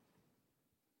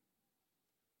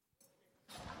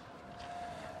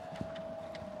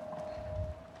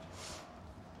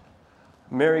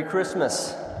Merry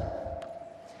Christmas,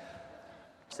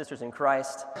 sisters in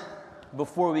Christ.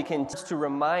 Before we can, just to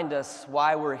remind us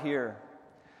why we're here,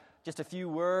 just a few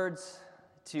words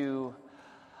to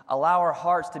allow our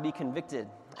hearts to be convicted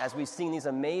as we sing these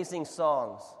amazing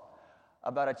songs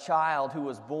about a child who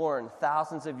was born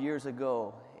thousands of years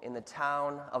ago in the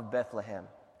town of Bethlehem.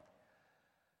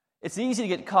 It's easy to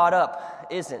get caught up,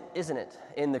 isn't it,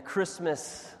 in the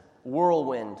Christmas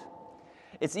whirlwind.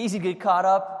 It's easy to get caught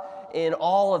up in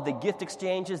all of the gift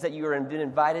exchanges that you have been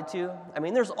invited to. I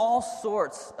mean, there's all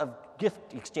sorts of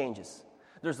gift exchanges.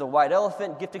 There's the white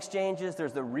elephant gift exchanges.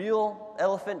 There's the real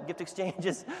elephant gift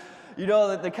exchanges. You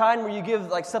know, the kind where you give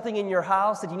like something in your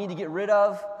house that you need to get rid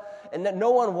of and that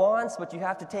no one wants, but you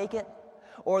have to take it.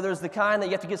 Or there's the kind that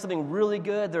you have to get something really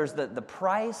good. There's the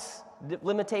price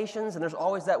limitations, and there's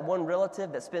always that one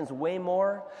relative that spends way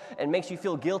more and makes you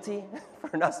feel guilty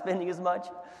for not spending as much.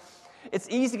 It's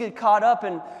easy to get caught up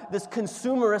in this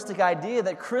consumeristic idea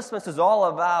that Christmas is all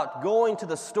about going to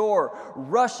the store,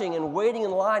 rushing and waiting in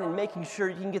line and making sure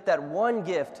you can get that one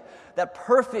gift, that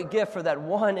perfect gift for that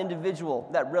one individual,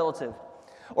 that relative.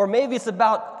 Or maybe it's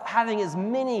about having as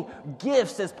many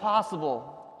gifts as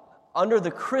possible under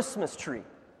the Christmas tree.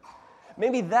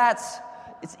 Maybe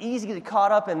it's easy to get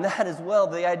caught up in that as well,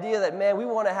 the idea that, man, we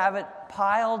want to have it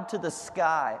piled to the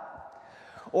sky.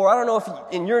 Or I don't know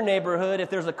if in your neighborhood, if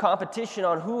there's a competition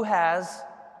on who has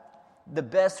the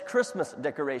best Christmas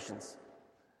decorations.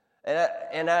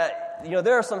 And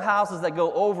there are some houses that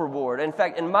go overboard. In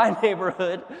fact, in my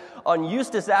neighborhood, on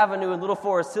Eustis Avenue in Little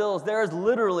Forest Hills, there's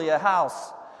literally a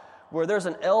house where there's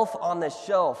an elf on the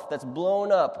shelf that's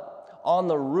blown up on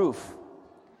the roof.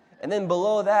 And then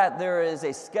below that, there is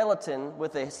a skeleton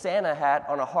with a Santa hat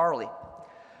on a Harley.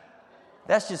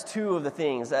 That's just two of the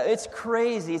things. It's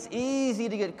crazy. It's easy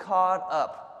to get caught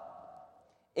up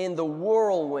in the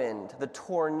whirlwind, the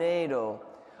tornado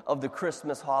of the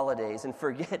Christmas holidays and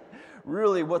forget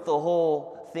really what the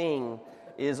whole thing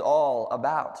is all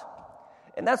about.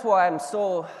 And that's why I'm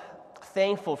so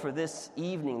thankful for this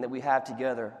evening that we have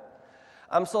together.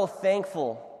 I'm so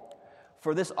thankful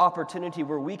for this opportunity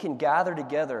where we can gather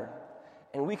together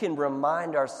and we can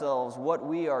remind ourselves what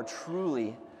we are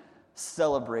truly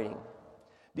celebrating.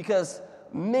 Because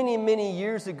many, many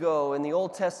years ago in the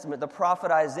Old Testament, the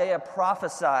prophet Isaiah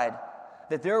prophesied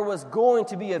that there was going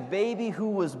to be a baby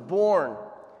who was born,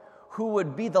 who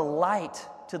would be the light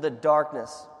to the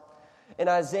darkness. In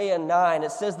Isaiah 9,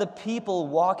 it says, "The people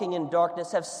walking in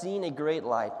darkness have seen a great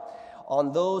light.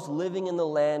 On those living in the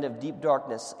land of deep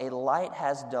darkness, a light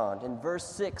has dawned." In verse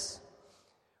 6,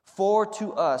 "For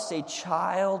to us a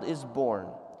child is born.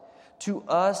 To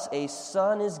us a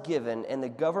son is given, and the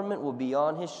government will be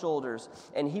on his shoulders,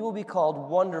 and he will be called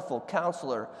Wonderful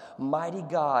Counselor, Mighty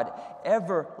God,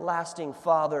 Everlasting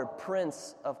Father,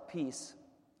 Prince of Peace."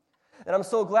 And I'm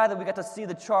so glad that we got to see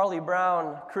the Charlie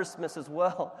Brown Christmas as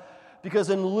well,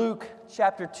 because in Luke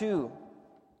chapter 2,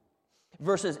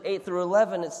 verses 8 through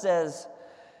 11, it says,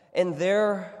 "And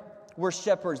there were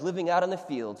shepherds living out in the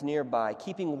fields nearby,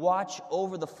 keeping watch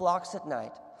over the flocks at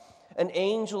night. An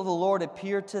angel of the Lord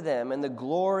appeared to them, and the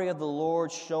glory of the Lord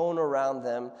shone around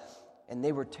them, and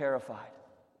they were terrified.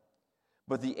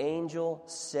 But the angel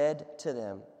said to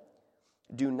them,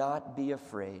 'Do not be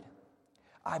afraid.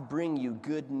 I bring you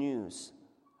good news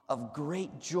of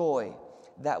great joy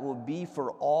that will be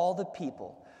for all the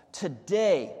people.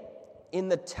 Today, in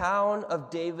the town of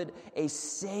David, a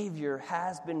Savior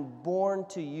has been born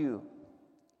to you.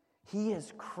 He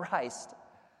is Christ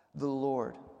the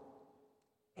Lord.'"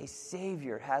 A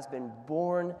Savior has been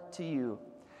born to you.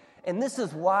 And this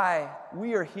is why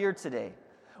we are here today,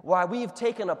 why we've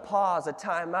taken a pause, a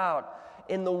time out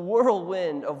in the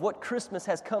whirlwind of what Christmas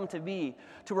has come to be,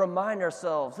 to remind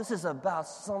ourselves this is about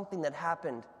something that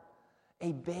happened.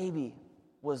 A baby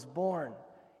was born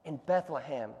in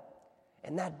Bethlehem,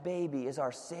 and that baby is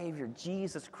our Savior,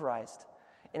 Jesus Christ.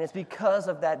 And it's because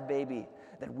of that baby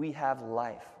that we have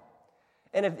life.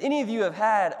 And if any of you have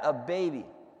had a baby,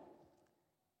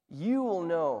 you will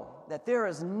know that there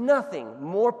is nothing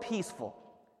more peaceful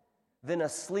than a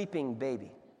sleeping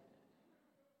baby.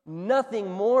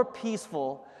 Nothing more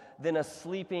peaceful than a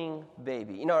sleeping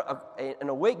baby. You know, an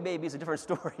awake baby is a different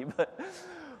story,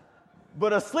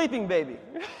 but a sleeping baby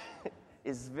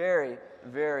is very,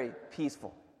 very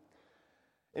peaceful.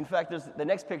 In fact, the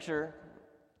next picture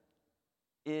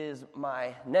is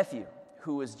my nephew,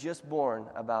 who was just born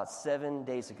about 7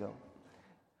 days ago.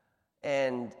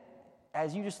 And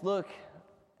as you just look,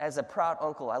 as a proud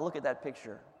uncle, I look at that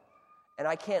picture, and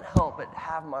I can't help but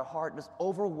have my heart just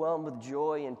overwhelmed with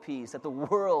joy and peace that the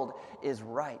world is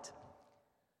right.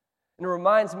 And it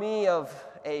reminds me of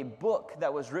a book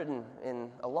that was written in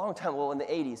a long time, in the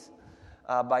 80s,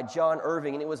 by John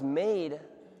Irving, and it was made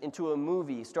into a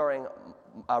movie starring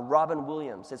Robin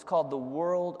Williams. It's called The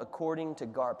World According to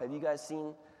Garp. Have you guys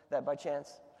seen that by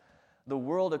chance? The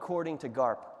World According to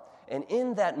Garp. And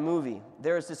in that movie,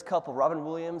 there's this couple, Robin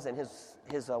Williams and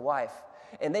his wife,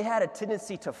 and they had a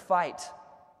tendency to fight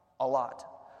a lot.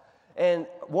 And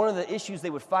one of the issues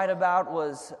they would fight about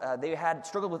was they had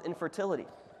struggled with infertility.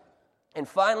 And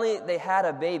finally, they had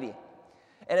a baby.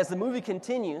 And as the movie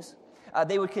continues,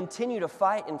 they would continue to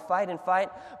fight and fight and fight.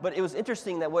 But it was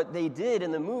interesting that what they did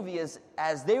in the movie is,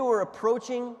 as they were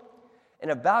approaching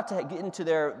and about to get into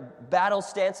their battle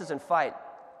stances and fight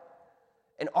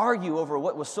and argue over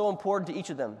what was so important to each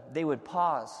of them, they would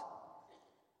pause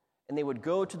and they would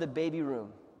go to the baby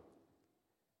room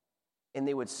and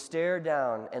they would stare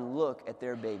down and look at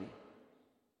their baby.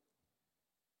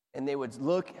 And they would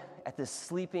look at this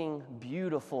sleeping,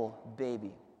 beautiful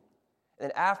baby.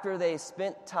 And after they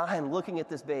spent time looking at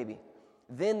this baby,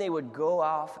 then they would go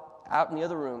out in the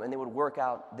other room and they would work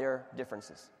out their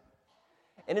differences.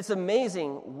 And it's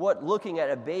amazing what looking at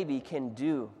a baby can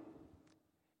do.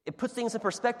 It puts things in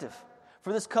perspective.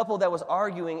 For this couple that was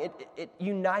arguing, it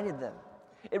united them.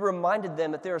 It reminded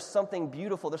them that there is something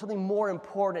beautiful, there's something more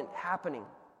important happening.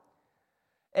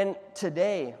 And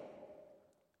today,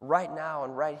 right now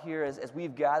and right here, as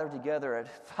we've gathered together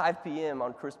at 5 p.m.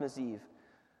 on Christmas Eve,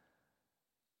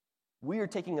 we are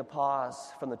taking a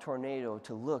pause from the tornado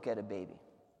to look at a baby.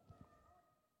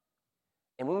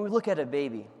 And when we look at a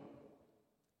baby,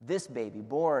 this baby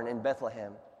born in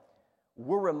Bethlehem,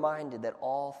 we're reminded that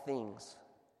all things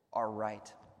are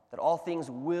right, that all things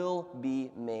will be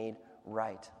made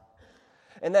right.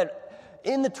 And that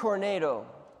in the tornado,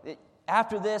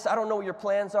 after this, I don't know what your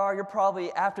plans are. You're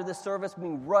probably, after this service,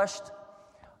 being rushed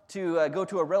to go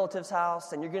to a relative's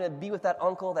house, and you're going to be with that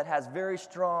uncle that has very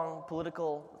strong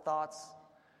political thoughts.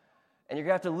 And you're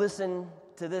going to have to listen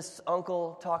to this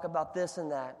uncle talk about this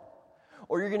and that.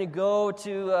 Or you're going to go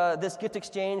to this gift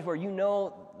exchange where you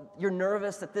know you're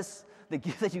nervous that the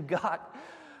gift that you got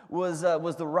was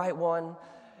the right one.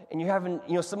 And you're having,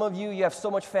 some of you have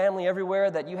so much family everywhere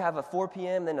that you have a 4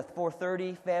 p.m., then a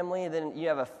 4:30 family, and then you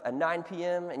have a 9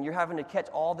 p.m., and you're having to catch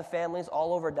all the families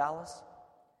all over Dallas.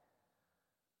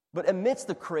 But amidst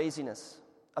the craziness,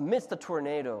 amidst the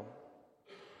tornado,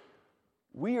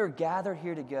 we are gathered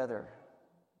here together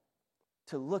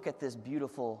to look at this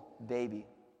beautiful baby,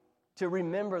 to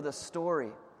remember the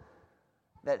story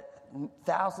that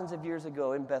thousands of years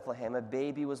ago in Bethlehem, a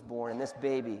baby was born, and this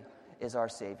baby is our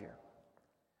Savior.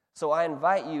 So I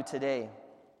invite you today,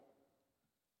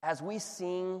 as we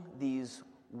sing these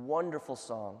wonderful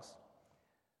songs,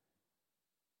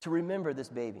 to remember this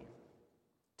baby,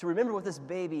 to remember what this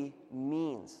baby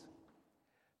means,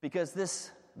 because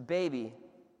this baby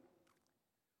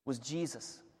was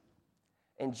Jesus,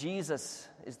 and Jesus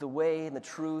is the way and the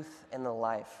truth and the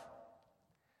life.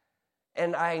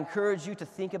 And I encourage you to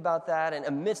think about that, and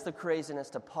amidst the craziness,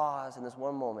 to pause in this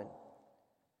one moment.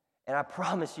 And I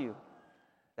promise you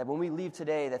that when we leave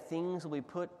today, that things will be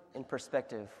put in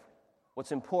perspective.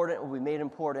 What's important will be made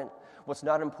important. What's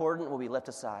not important will be left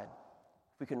aside.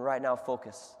 We can right now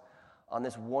focus on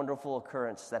this wonderful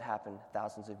occurrence that happened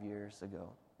thousands of years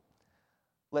ago.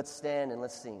 Let's stand and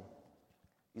let's sing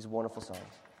these wonderful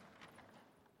songs.